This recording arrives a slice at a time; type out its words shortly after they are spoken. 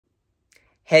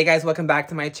Hey guys, welcome back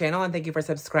to my channel and thank you for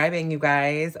subscribing, you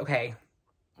guys. Okay,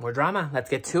 more drama. Let's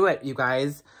get to it, you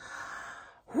guys.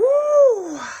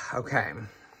 Woo! Okay.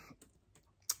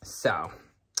 So,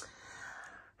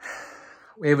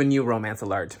 we have a new romance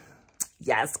alert.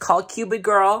 Yes, call Cupid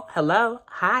girl. Hello.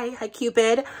 Hi,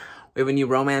 Cupid. We have a new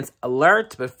romance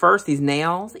alert, but first, these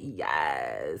nails.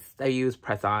 Yes, I use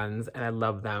press-ons and I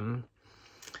love them.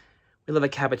 We love a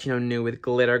cappuccino nude with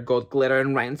glitter, gold glitter,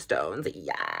 and rhinestones.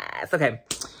 Yes. Okay.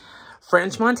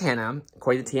 French Montana,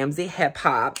 according to TMZ Hip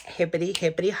Hop,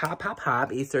 hippity hop hop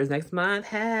hop. Easter is next month.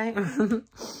 Hey.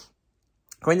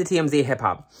 According to TMZ Hip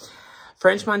Hop,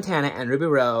 French Montana and Ruby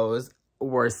Rose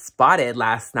were spotted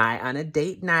last night on a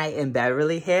date night in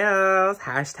Beverly Hills.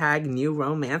 Hashtag new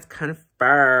romance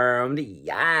confirmed.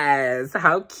 Yes.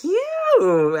 How cute.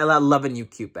 I love loving you,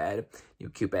 Cupid. You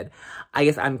Cupid. I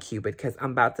guess I'm Cupid because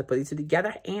I'm about to put these two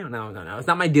together. And no. It's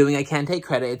not my doing. I can't take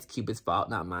credit. It's Cupid's fault,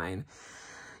 not mine.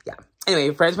 Yeah.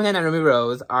 Anyway, French Montana and Ruby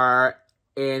Rose are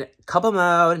in couple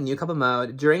mode, new couple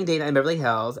mode. During date night in Beverly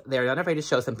Hills, they are not afraid to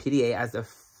show some PDA as the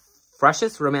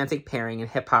freshest romantic pairing in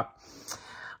hip-hop.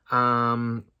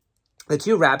 The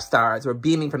two rap stars were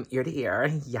beaming from ear to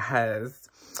ear. Yes.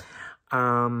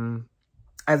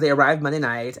 As they arrived Monday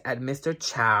night at Mr.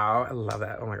 Chow. I love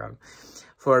that. Oh, my God.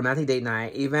 For a romantic date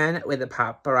night. Even with the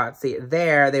paparazzi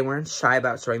there, they weren't shy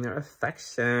about showing their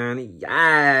affection.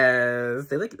 Yes.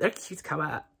 They're cute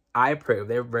couple. I approve.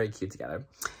 They're very cute together.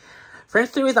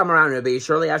 French threw his arm around Ruby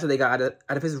shortly after they got out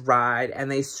of his ride,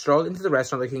 and they strolled into the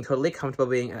restaurant looking totally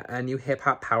comfortable being a new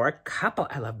hip-hop power couple.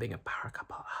 I love being a power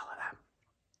couple. All of that.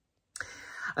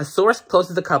 A source close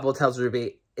to the couple tells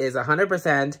Ruby is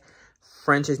 100%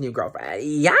 French's new girlfriend.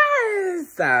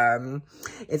 Yes!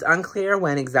 It's unclear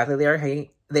when exactly they are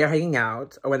hanging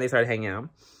out, or when they started hanging out.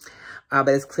 But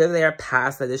it's clear they are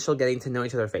past the initial getting to know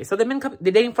each other's face. So they're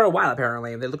dating for a while,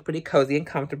 apparently. They look pretty cozy and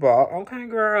comfortable. Okay,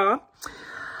 girl.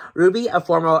 Ruby, a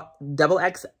former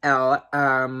XXL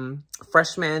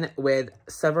freshman with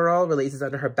several releases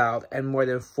under her belt and more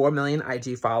than 4 million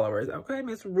IG followers. Okay,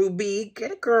 Miss Ruby,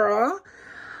 get it, girl.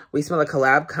 We smell a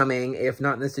collab coming, if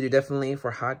not in the studio, definitely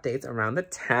for hot dates around the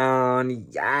town.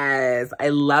 Yes, I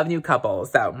love new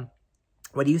couples. So,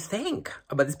 what do you think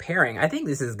about this pairing? I think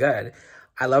this is good.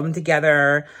 I love them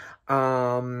together.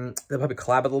 They'll probably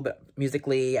collab a little bit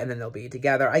musically, and then they'll be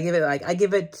together. I give it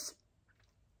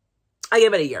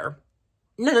a year.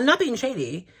 No, not being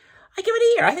shady. I give it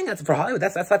a year. I think that's for Hollywood.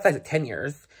 That's like 10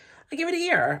 years. I give it a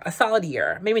year, a solid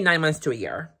year, maybe 9 months to a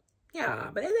year. Yeah,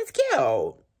 but it's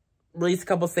cute. Release a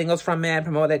couple singles from it,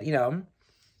 promote it, you know.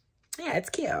 Yeah, it's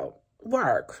cute.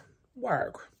 Work.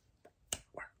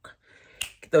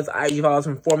 Get those IG followers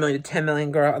from 4 million to 10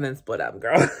 million, girl, and then split up,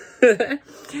 girl.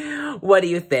 What do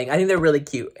you think? I think they're really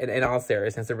cute. In all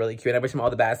seriousness, they're really cute. I wish them all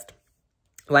the best.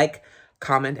 Like,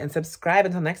 comment, and subscribe.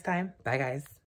 Until next time. Bye, guys.